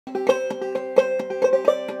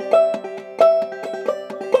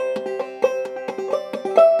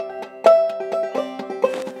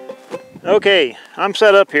Okay, I'm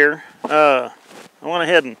set up here. I went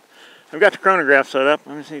ahead and I've got the chronograph set up.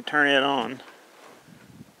 Let me see, turn it on.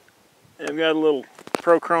 I've got a little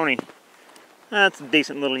Pro Chrony. That's a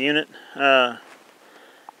decent little unit. It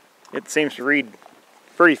seems to read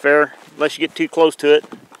pretty fair, unless you get too close to it.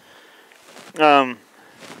 Yeah,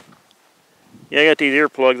 I got these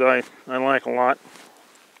earplugs I like a lot.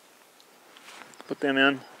 Put them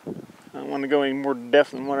in. I don't want to go any more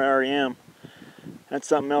deaf than what I already am. That's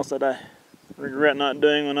something else that I regret not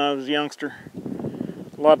doing when I was a youngster.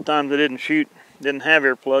 A lot of times I didn't have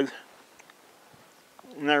earplugs.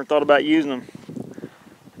 Never thought about using them.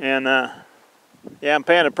 And yeah, I'm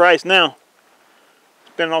paying a price now.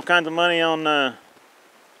 Spending all kinds of money on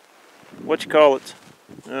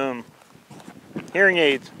hearing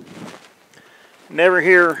aids. Never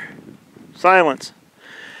hear silence.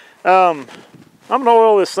 I'm gonna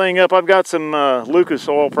oil this thing up. I've got some Lucas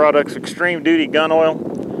oil products, extreme duty gun oil,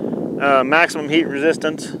 maximum heat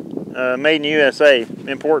resistance, made in the USA.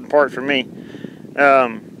 Important part for me.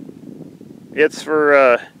 It's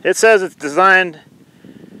for it says it's designed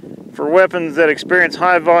for weapons that experience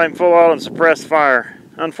high volume, full auto, and suppressed fire.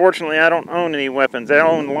 Unfortunately, I don't own any weapons. I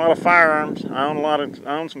own a lot of firearms. I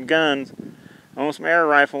own some guns. I own some air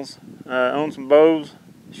rifles. I own some bows.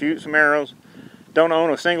 Shoot some arrows. Don't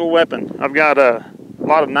own a single weapon. I've got a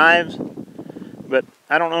lot of knives, but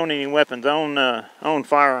I don't own any weapons. I own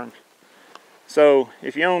firearms. So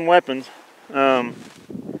if you own weapons,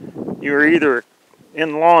 you're either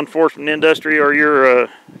in the law enforcement industry or you're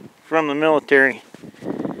from the military.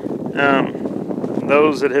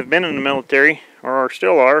 Those that have been in the military or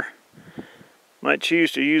still are might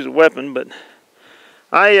choose to use a weapon, but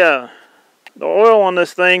the oil on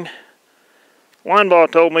this thing, John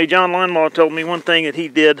Linebaugh told me one thing that he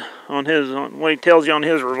did on what he tells you on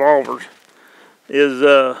his revolvers is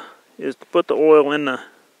to put the oil in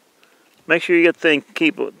make sure you get the thing,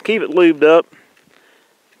 keep it lubed up.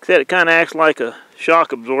 He said it kind of acts like a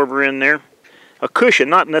shock absorber in there. A cushion,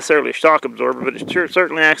 not necessarily a shock absorber, but it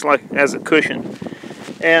certainly acts as a cushion.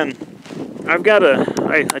 And I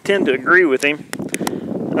tend to agree with him.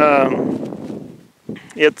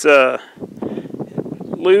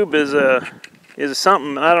 Lube is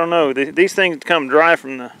something, I don't know. These things come dry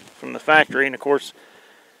from the factory, and of course,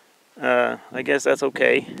 I guess that's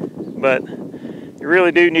okay. But you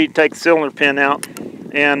really do need to take the cylinder pin out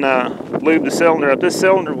and lube the cylinder up. This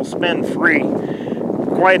cylinder will spin free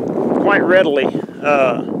quite readily.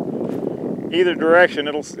 Either direction,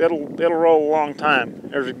 it'll roll a long time.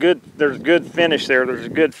 There's a good finish there. There's a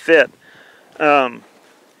good fit, and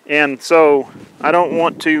so I don't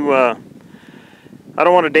want to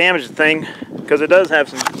damage the thing because it does have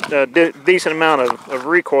some decent amount of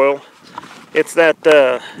recoil. It's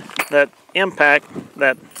that impact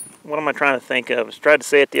that, what am I trying to think of? I tried to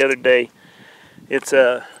say it the other day. It's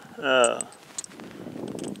a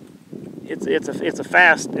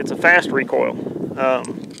fast recoil.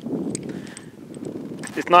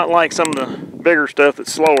 It's not like some of the bigger stuff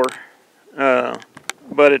that's slower,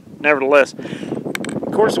 but nevertheless.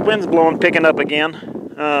 Of course, the wind's blowing, picking up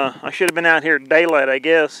again. I should have been out here at daylight, I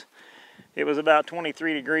guess. It was about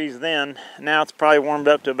 23 degrees then. Now it's probably warmed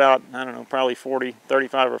up to about, I don't know, probably 40,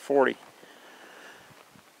 35 or 40.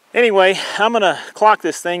 Anyway, I'm going to clock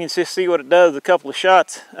this thing and just see what it does, a couple of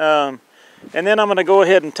shots. And then I'm going to go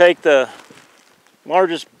ahead and take the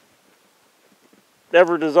largest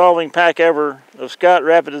ever dissolving pack ever of Scott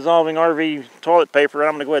Rapid Dissolving RV toilet paper.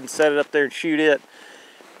 I'm going to go ahead and set it up there and shoot it.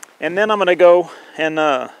 And then I'm going to go and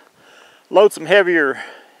load some heavier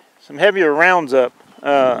rounds up.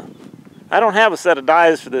 I don't have a set of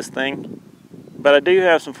dies for this thing, but I do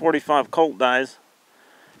have some 45 Colt dies.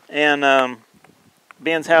 And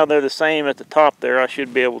being how they're the same at the top there, I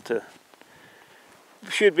should be able to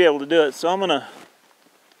do it. So I'm going to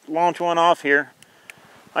launch one off here.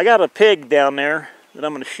 I got a pig down there that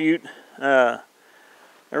I'm going to shoot. I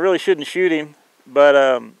really shouldn't shoot him, but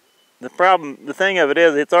the thing of it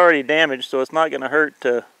is, it's already damaged, so it's not going to hurt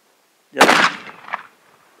to.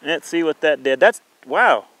 Let's see what that did.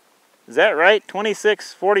 Wow, is that right?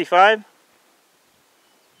 26.45.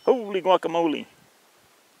 Holy guacamole!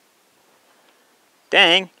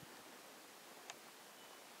 Dang.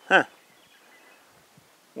 Huh.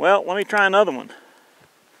 Well, let me try another one.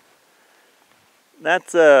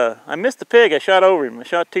 I missed the pig. I shot over him. I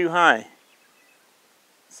shot too high.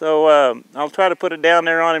 So I'll try to put it down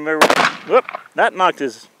there on him. Whoop! That knocked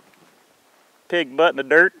his pig butt in the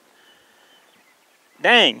dirt.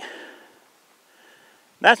 Dang.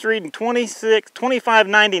 That's reading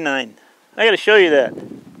 25.99. I got to show you that.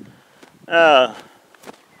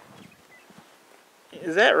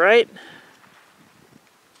 Is that right?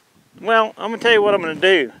 Well, I'm gonna tell you what I'm gonna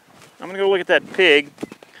do. I'm gonna go look at that pig.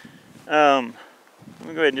 I'm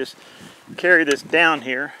gonna go ahead and just carry this down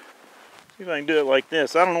here. See if I can do it like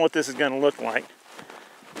this. I don't know what this is gonna look like,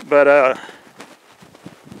 but oh,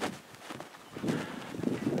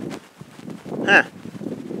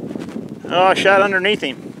 I shot underneath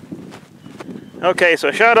him. Okay, so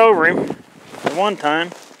I shot over him at one time.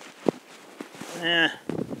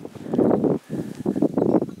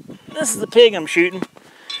 This is the pig I'm shooting.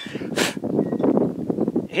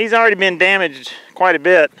 He's already been damaged quite a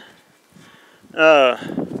bit. Shot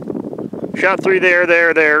through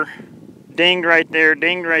there. Dinged right there,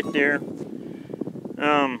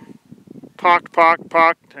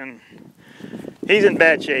 Pocked, and he's in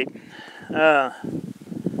bad shape. I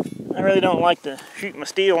really don't like to shoot my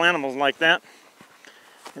steel animals like that.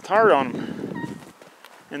 It's hard on them,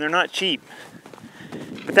 and they're not cheap.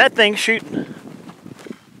 But that thing's shooting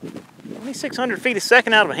 2,600 feet a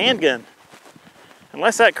second out of a handgun.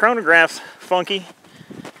 Unless that chronograph's funky,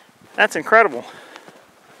 that's incredible.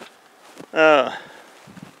 I'll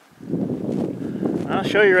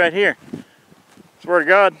show you right here. Swear to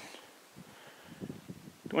God.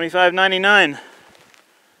 $25.99.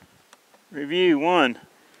 Review 1.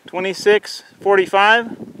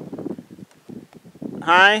 26.45.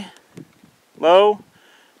 High, low,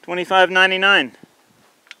 $25.99.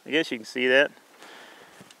 I guess you can see that.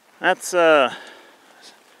 That's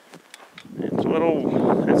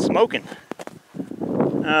it's smoking.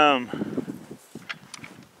 Yeah,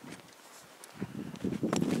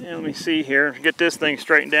 let me see here. Get this thing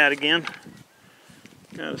straightened out again.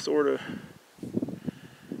 Kind of sort of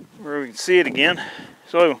where we can see it again.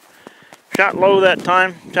 So shot low that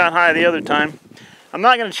time, shot high the other time. I'm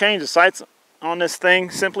not going to change the sights on this thing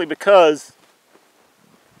simply because,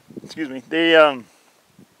 excuse me, the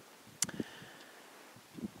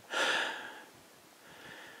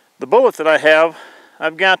bullets that I have,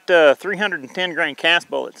 I've got 310 grain cast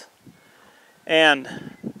bullets,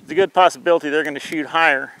 and it's a good possibility they're going to shoot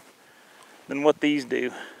higher than what these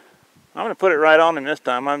do. I'm going to put it right on him this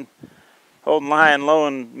time. I'm holding high and low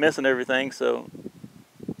and missing everything, so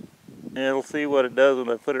it'll see what it does when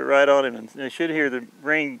I put it right on him. And I should hear the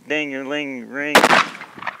ring, ding, ling, ring.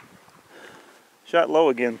 Shot low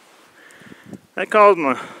again. That caused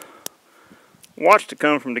my watch to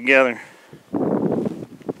come from together.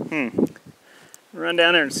 Run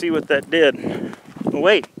down there and see what that did. Oh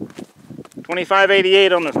wait,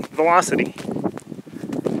 25.88 on the velocity.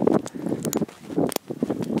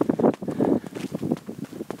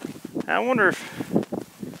 I wonder if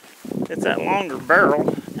it's that longer barrel.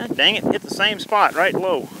 God dang it, hit the same spot, right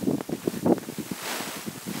low.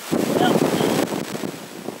 Well,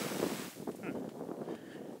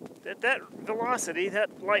 at that velocity,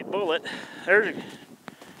 that light bullet, there's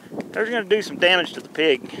going to do some damage to the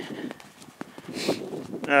pig.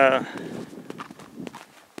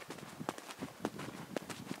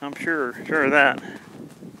 I'm sure of that.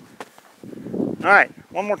 Alright,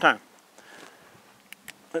 one more time.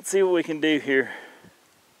 Let's see what we can do here.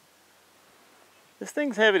 This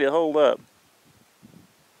thing's heavy to hold up.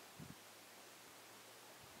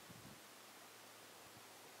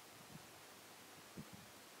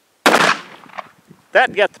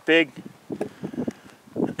 That got the pig.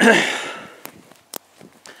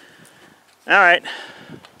 Alright.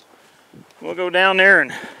 We'll go down there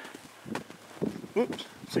and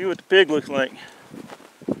see what the pig looks like.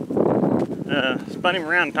 Spun him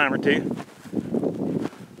around a time or two.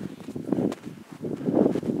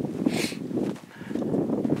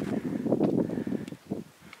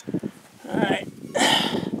 Alright.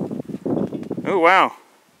 Oh wow.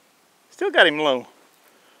 Still got him low.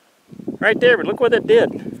 Right there, but look what that did.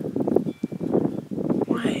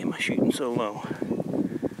 Why am I shooting so low?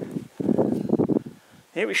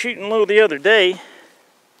 It was shooting low the other day.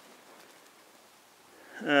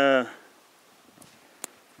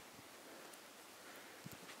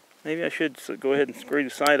 Maybe I should go ahead and screw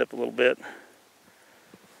the sight up a little bit. I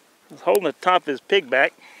was holding the top of his pig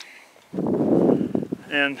back,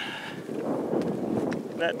 and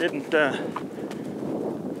that didn't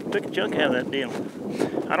took a chunk out of that deal.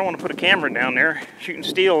 I don't want to put a camera down there. Shooting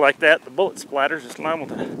steel like that, the bullet splatters is liable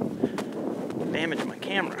to damage my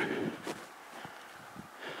camera.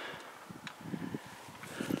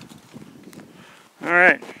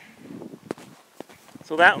 Alright,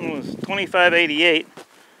 so that one was 25.88.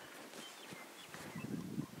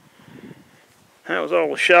 That was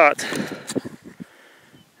all the shots.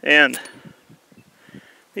 And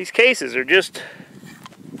these cases are just,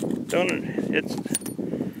 it's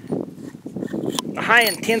the high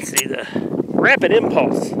intensity, the rapid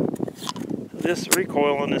impulse of this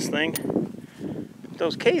recoil on this thing.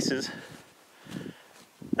 those cases,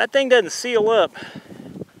 that thing doesn't seal up.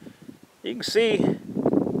 You can see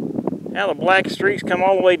how the black streaks come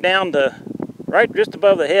all the way down to right just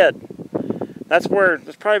above the head. That's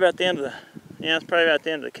probably about the end of the, yeah, it's probably about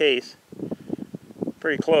the end of the case.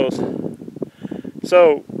 Pretty close.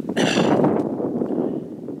 So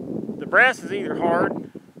the brass is either hard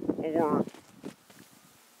or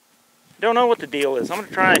don't know what the deal is. I'm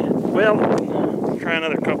gonna try, well, try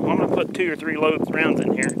another couple. I'm gonna put 2 or 3 rounds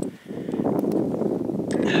in here.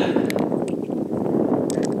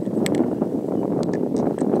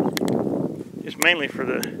 Just mainly for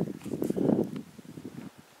the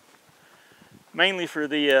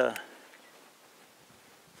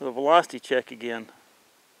velocity check again.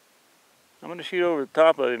 I'm going to shoot over the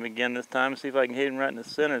top of him again this time and see if I can hit him right in the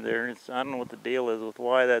center there. I don't know what the deal is with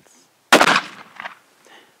why that's...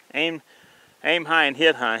 Aim high and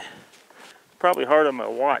hit high. Probably hard on my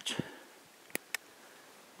watch.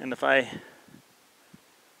 And if I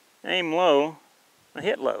aim low, I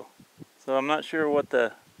hit low. So I'm not sure what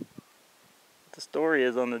the story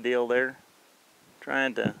is on the deal there.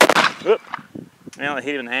 Trying to... Whoop! Now I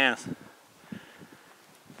hit him in the ass.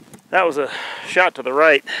 That was a shot to the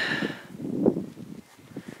right.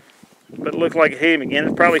 But it looked like it hit him again.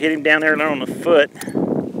 It probably hit him down there on the foot.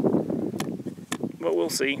 But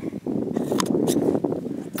we'll see.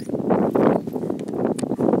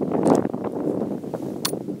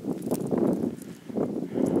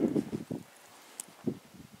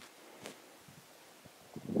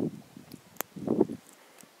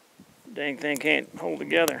 Dang thing can't hold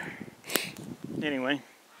together. Anyway.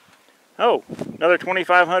 Oh, another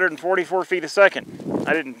 2,544 feet a second.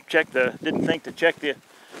 I didn't think to check the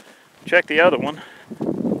other one.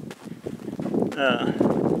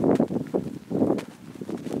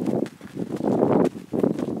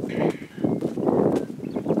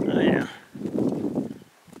 Yeah,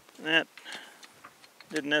 that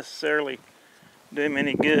didn't necessarily do him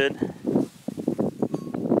any good.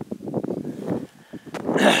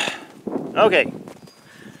 Okay,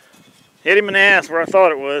 hit him in the ass where I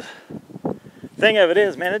thought it was. Thing of it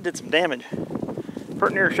is, man, it did some damage.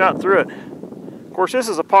 Pretty near shot through it. Of course, this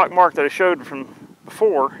is a pock mark that I showed from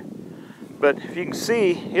before, but if you can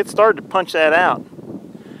see, it started to punch that out.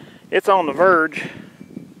 It's on the verge.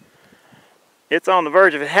 It's on the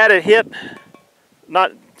verge. If it had it hit,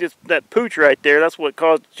 not just that pooch right there, that's what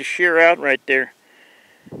caused it to shear out right there.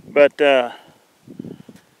 But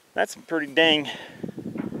that's pretty dang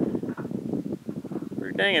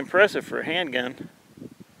impressive for a handgun.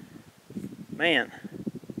 Man,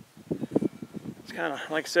 it's kind of,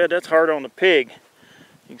 like I said, that's hard on the pig.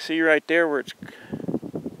 You can see right there where it's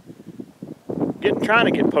trying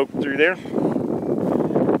to get poked through there.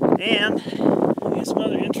 And there's some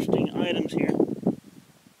other interesting items here.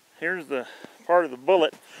 Here's the part of the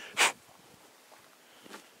bullet.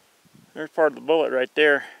 There's part of the bullet right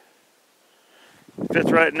there.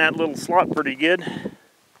 Fits right in that little slot pretty good.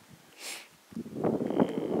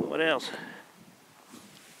 What else?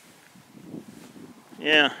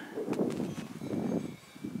 Yeah.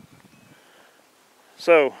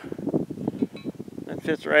 So that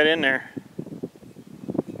fits right in there.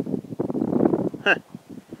 Huh.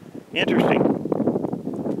 Interesting.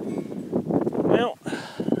 Well,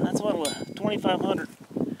 that's what 2,500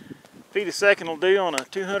 feet a second will do on a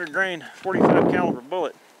 200 grain 45 caliber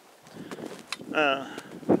bullet.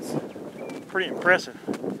 It's pretty impressive.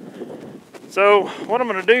 So what I'm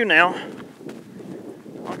going to do now,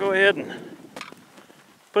 I'll go ahead and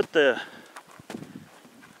put the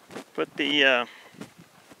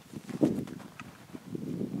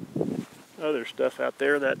other stuff out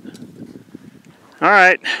there that...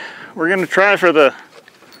 Alright, we're going to try for the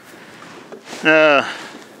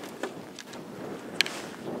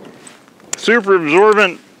super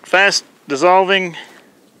absorbent, fast dissolving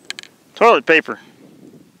toilet paper.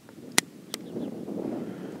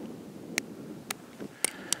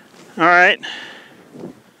 Alright.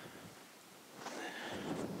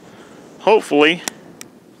 Hopefully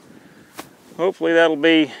that'll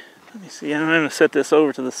be, let me see, I'm going to set this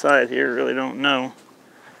over to the side here, really don't know.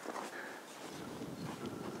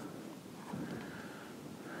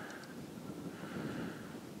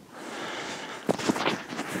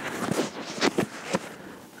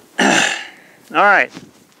 Alright,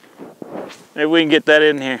 maybe we can get that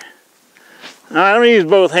in here. Alright, I'm going to use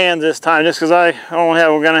both hands this time just because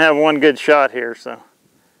we're going to have one good shot here, so.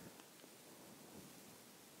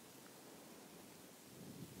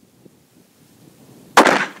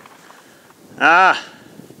 Ah.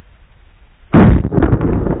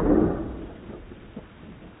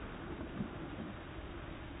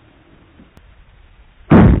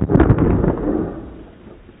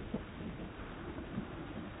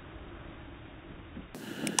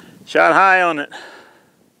 Shot high on it.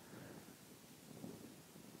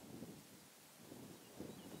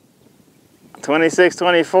 .26,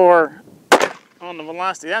 24 on the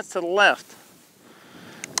velocity. That's to the left.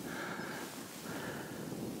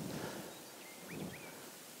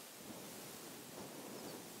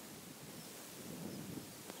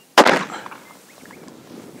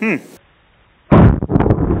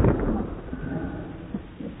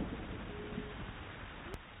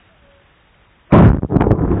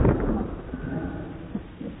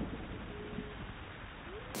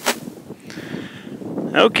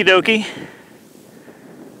 Okie dokie.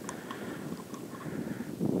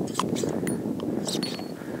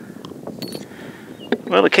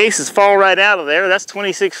 Well, the cases fall right out of there. That's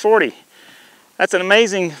 2640. That's an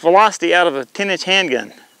amazing velocity out of a 10-inch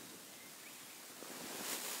handgun.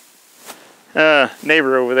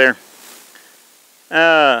 Neighbor over there.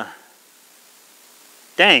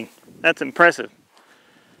 Dang, that's impressive.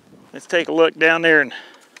 Let's take a look down there and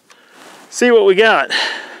see what we got.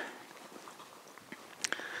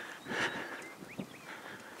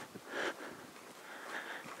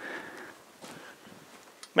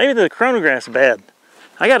 Maybe the chronograph's bad.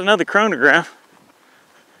 I got another chronograph.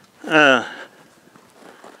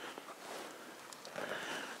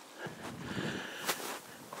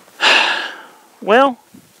 Well,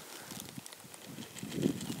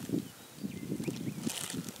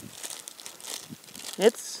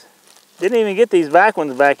 didn't even get these back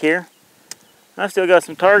ones back here. I still got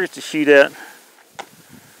some targets to shoot at,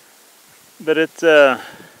 but it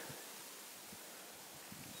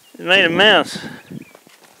made a mess.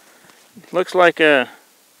 Looks like I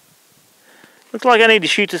need to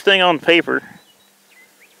shoot this thing on paper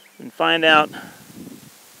and find out,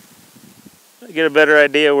 get a better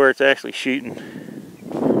idea where it's actually shooting.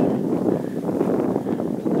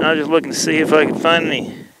 I was just looking to see if I could find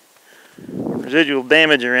any residual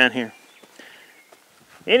damage around here.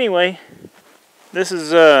 Anyway, this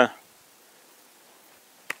is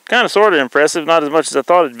kind of sort of impressive, not as much as I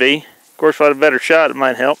thought it'd be. Of course, if I had a better shot, it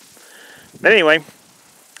might help. But anyway,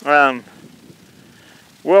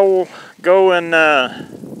 we'll go and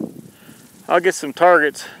I'll get some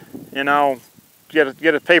targets, and I'll get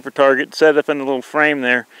a paper target, set it up in a little frame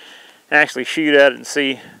there, actually shoot at it and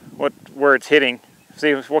see where it's hitting.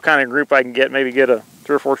 See what kind of group I can get. Maybe get a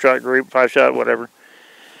 3 or 4 shot group, 5 shot, whatever.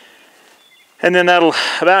 And then that'll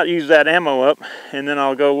about use that ammo up, and then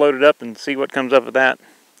I'll go load it up and see what comes up with that.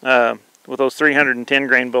 With those 310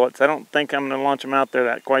 grain bullets, I don't think I'm going to launch them out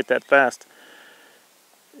there quite that fast.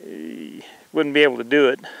 Wouldn't be able to do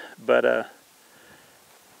it, but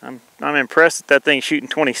I'm impressed that thing's shooting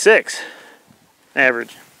 26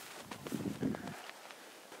 average.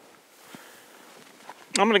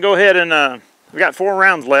 I'm going to go ahead and we got 4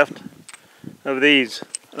 rounds left of these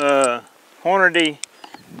Hornady.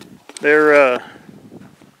 They're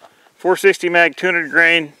 460 mag 200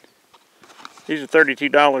 grain. These are $32,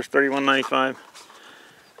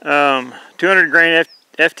 $31.95. 200 grain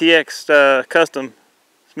FTX custom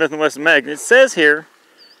Smith & Wesson mag. It says here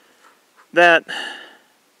that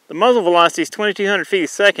the muzzle velocity is 2,200 feet a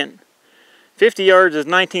second, 50 yards is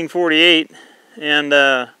 1948, and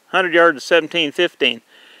 100 yards is 1715.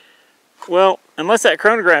 Well, unless that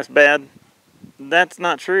chronograph's bad, that's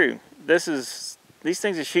not true. These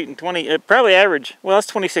things are shooting 20, probably average. Well, that's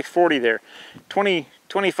 2640 there.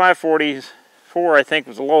 2544 I think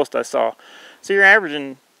was the lowest I saw. So you're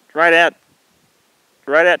averaging right at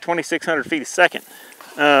 2,600 feet a second.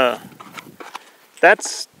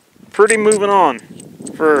 That's pretty moving on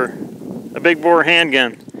for a big bore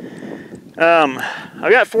handgun.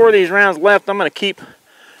 I've got 4 of these rounds left. I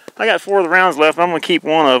got 4 of the rounds left. I'm going to keep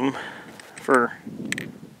one of them for,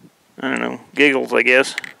 I don't know, giggles, I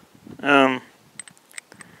guess. And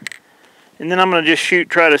then I'm going to just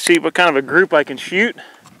try to see what kind of a group I can shoot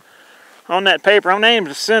on that paper. I'm aiming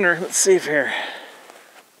to center. Let's see if here.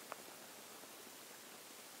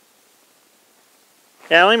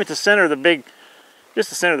 Yeah, I'll aim at the center of just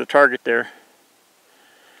the center of the target there.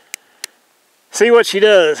 See what she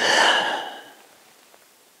does.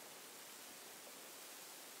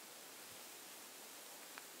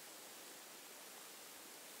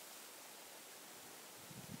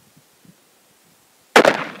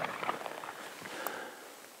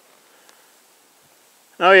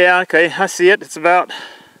 Oh yeah, okay, I see it. It's about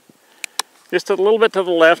just a little bit to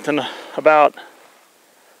the left and about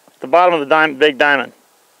the bottom of the big diamond.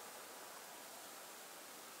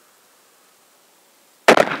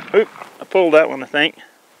 Oop, I pulled that one, I think.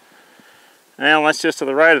 Now that's just to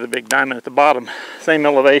the right of the big diamond at the bottom, same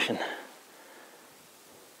elevation.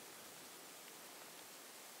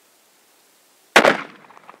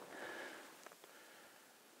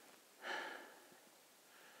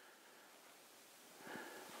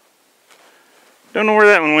 Don't know where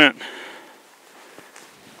that one went.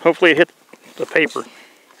 Hopefully it hit the paper.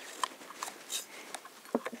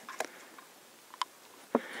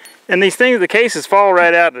 And these things, the cases fall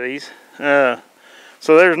right out of these.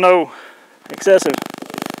 So there's no excessive,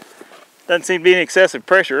 doesn't seem to be any excessive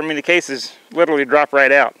pressure. I mean, the cases literally drop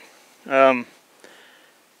right out.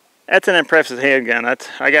 That's an impressive handgun.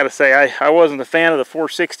 I gotta say, I wasn't a fan of the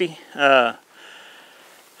 460.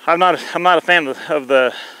 I'm not a fan of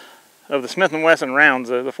the Smith & Wesson rounds,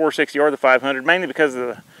 the 460 or the 500, mainly because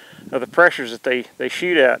of the pressures that they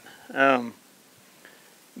shoot at.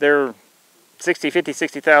 They're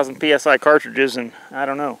 60,000 PSI cartridges, and I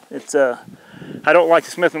don't know. It's I don't like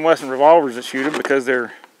the Smith & Wesson revolvers that shoot them because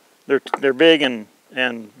they're big and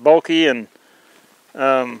bulky, and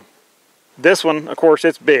this one, of course,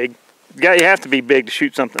 it's big. You have to be big to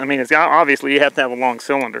shoot something. I mean, it's obviously you have to have a long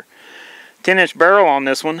cylinder. 10-inch barrel on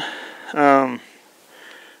this one. I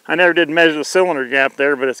never did measure the cylinder gap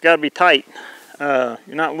there, but it's got to be tight. You're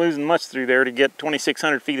not losing much through there to get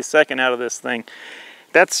 2,600 feet a second out of this thing.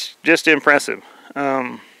 That's just impressive.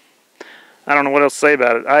 I don't know what else to say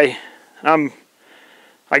about it.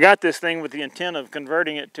 I got this thing with the intent of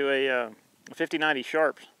converting it to a 5090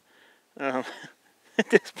 Sharps. At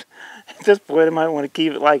this point, I might want to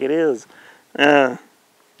keep it like it is.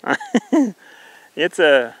 It's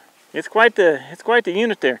quite the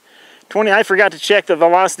unit there. 20. I forgot to check the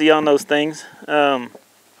velocity on those things. Turn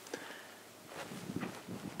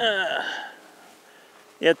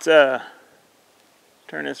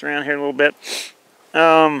this around here a little bit.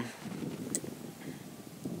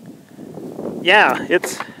 Yeah,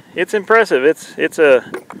 it's impressive. It's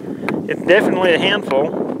definitely a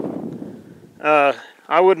handful. I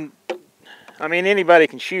mean, anybody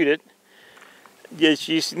can shoot it. You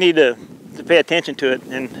just need to pay attention to it,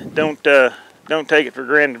 and don't take it for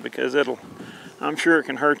granted, because I'm sure it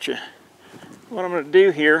can hurt you. What I'm going to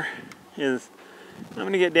do here is I'm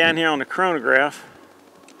going to get down here on the chronograph.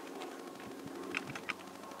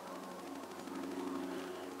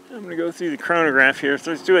 I'm going to go through the chronograph here.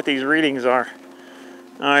 So let's see what these readings are.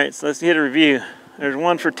 Alright, so let's hit a review. There's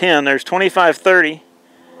 1 for 10. There's 2530.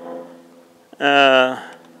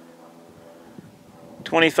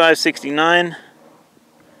 2569.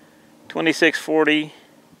 2640.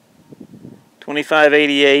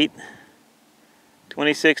 2588.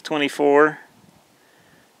 2624.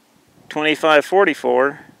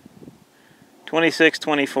 2544.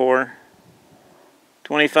 2624.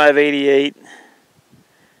 2588.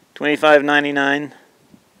 2599.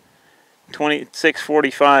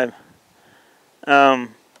 2645. The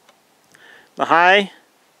high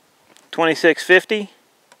 2650.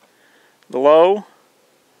 The low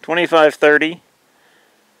 2530.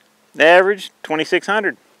 The average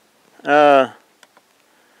 2600.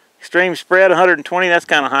 Extreme spread 120. That's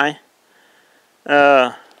kind of high.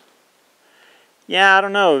 Yeah, I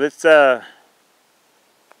don't know. It's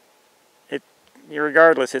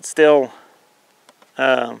regardless, it's still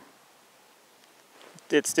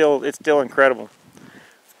incredible.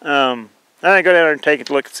 I'm gonna go down there and take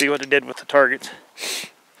a look and see what it did with the targets.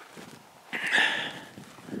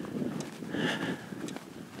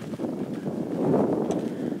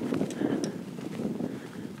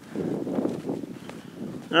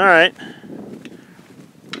 All right,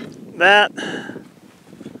 that.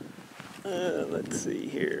 Let's see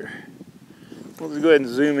here. We'll just go ahead and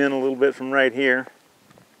zoom in a little bit from right here,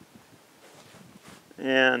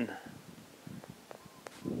 and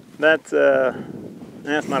that's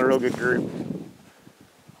not a real good group,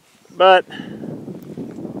 but yeah,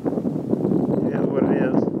 what it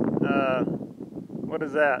is. What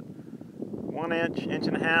is that? 1 inch, inch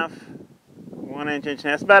and a half, 1 inch, inch and a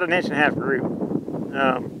half. It's about an inch and a half group.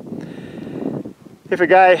 If a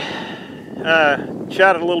guy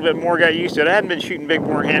shot it a little bit more, got used to it. I hadn't been shooting big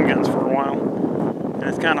bore handguns for a while, and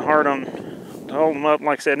it's kind of hard to hold them up.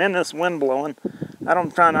 Like I said, in this wind blowing,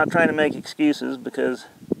 not trying to make excuses, because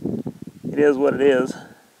it is what it is.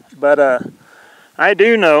 But I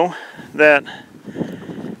do know that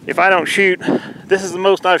if I don't shoot, this is the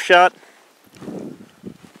most I've shot.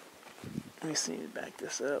 Let me see, back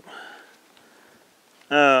this up.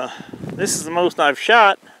 This is the most I've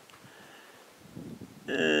shot.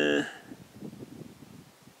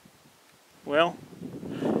 Well,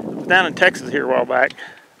 I was down in Texas here a while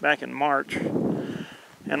back in March, and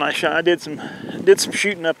I did some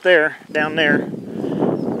shooting up there, down there.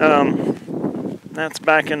 That's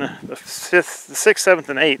back in the 5th, the 6th, 7th,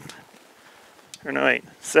 and 8th, or no, 8th,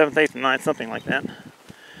 7th, 8th, and 9th, something like that.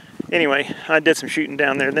 Anyway, I did some shooting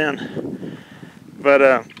down there then,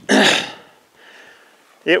 but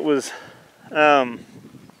it was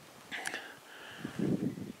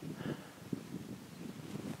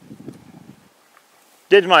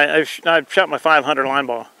I've shot my 500 line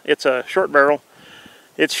ball. It's a short barrel.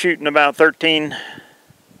 It's shooting about 13. I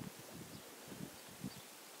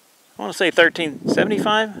want to say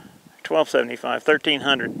 1375, 1275,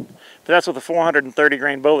 1300. But that's with a 430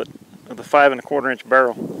 grain bullet with a 5 1/4 inch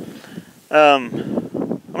barrel.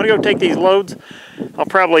 I'm gonna go take these loads. I'll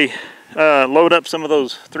probably load up some of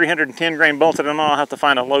those 310 grain bolts. I don't know. I'll have to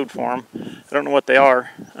find a load for them. I don't know what they are.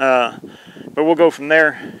 But we'll go from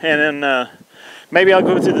there, and then maybe I'll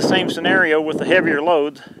go through the same scenario with the heavier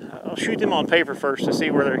loads. I'll shoot them on paper first to see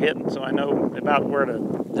where they're hitting, so I know about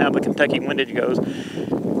how the Kentucky windage goes.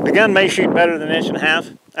 The gun may shoot better than 1.5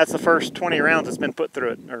 inches. That's the first 20 rounds that's been put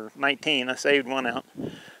through it, or 19. I saved one out,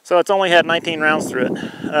 so it's only had 19 rounds through it.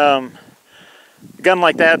 A gun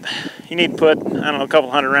like that, you need to put, I don't know, a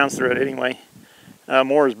couple hundred rounds through it anyway.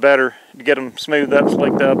 More is better to get them smoothed up,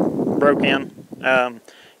 slicked up, broke in.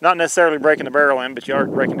 Not necessarily breaking the barrel in, but you are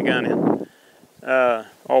breaking the gun in.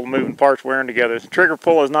 All the moving parts wearing together. The trigger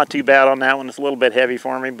pull is not too bad on that one. It's a little bit heavy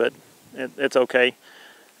for me, but it's okay.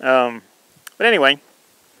 But anyway,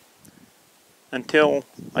 until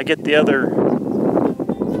I get the other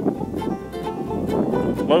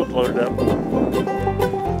load loaded up.